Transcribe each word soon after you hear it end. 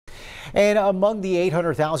And among the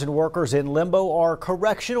 800,000 workers in limbo are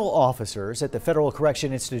correctional officers at the Federal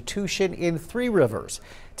Correction Institution in Three Rivers.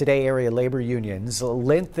 Today, area labor unions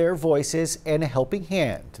lent their voices and a helping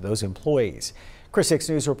hand to those employees. Chris 6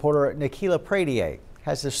 News reporter Nikila Pradier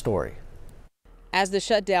has this story. As the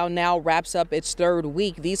shutdown now wraps up its third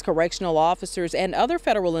week, these correctional officers and other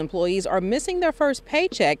federal employees are missing their first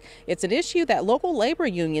paycheck. It's an issue that local labor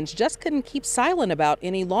unions just couldn't keep silent about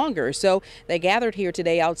any longer. So they gathered here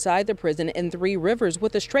today outside the prison in Three Rivers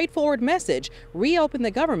with a straightforward message: reopen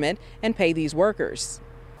the government and pay these workers.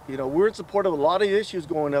 You know, we're in support of a lot of issues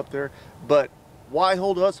going up there, but why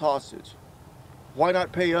hold us hostage? Why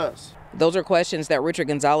not pay us? Those are questions that Richard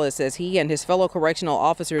Gonzalez says he and his fellow correctional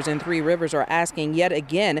officers in Three Rivers are asking yet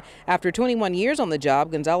again. After 21 years on the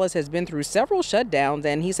job, Gonzalez has been through several shutdowns,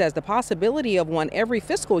 and he says the possibility of one every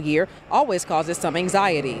fiscal year always causes some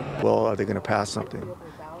anxiety. Well, are they going to pass something?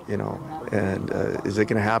 You know, and is it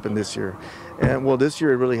going to happen this year? And well, this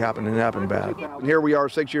year it really happened, and it happened bad. And here we are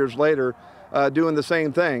 6 years later doing the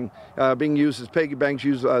same thing, being used as piggy banks,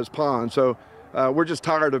 used as pawns. So we're just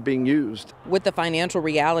tired of being used. With the financial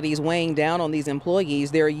realities weighing down on these employees,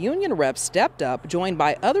 their union reps stepped up, joined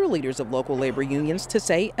by other leaders of local labor unions, to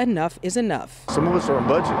say enough is enough. Some of us are on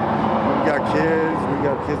budget. We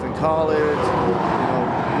got kids in college. You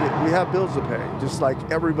know, we have bills to pay, just like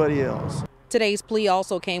everybody else. Today's plea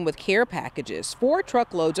also came with care packages, 4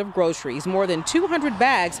 truckloads of groceries, more than 200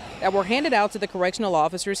 bags that were handed out to the correctional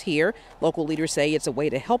officers here. Local leaders say it's a way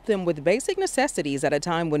to help them with basic necessities at a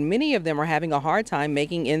time when many of them are having a hard time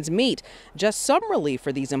making ends meet. Just some relief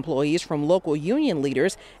for these employees from local union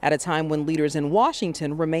leaders at a time when leaders in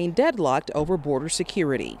Washington remain deadlocked over border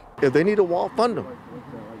security. If they need a wall, fund them.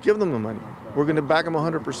 Give them the money. We're going to back them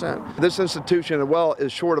 100%. This institution, well,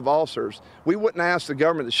 is short of officers. We wouldn't ask the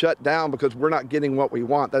government to shut down because we're not getting what we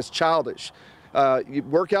want. That's childish. You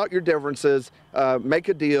work out your differences, make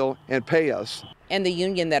a deal, and pay us. And the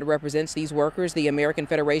union that represents these workers, the American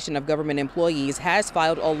Federation of Government Employees, has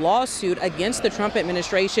filed a lawsuit against the Trump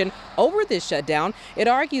administration over this shutdown. It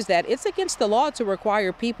argues that it's against the law to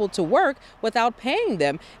require people to work without paying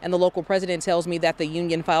them. And the local president tells me that the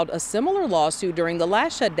union filed a similar lawsuit during the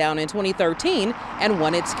last shutdown in 2013 and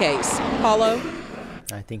won its case. Paulo?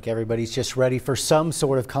 I think everybody's just ready for some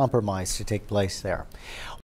sort of compromise to take place there.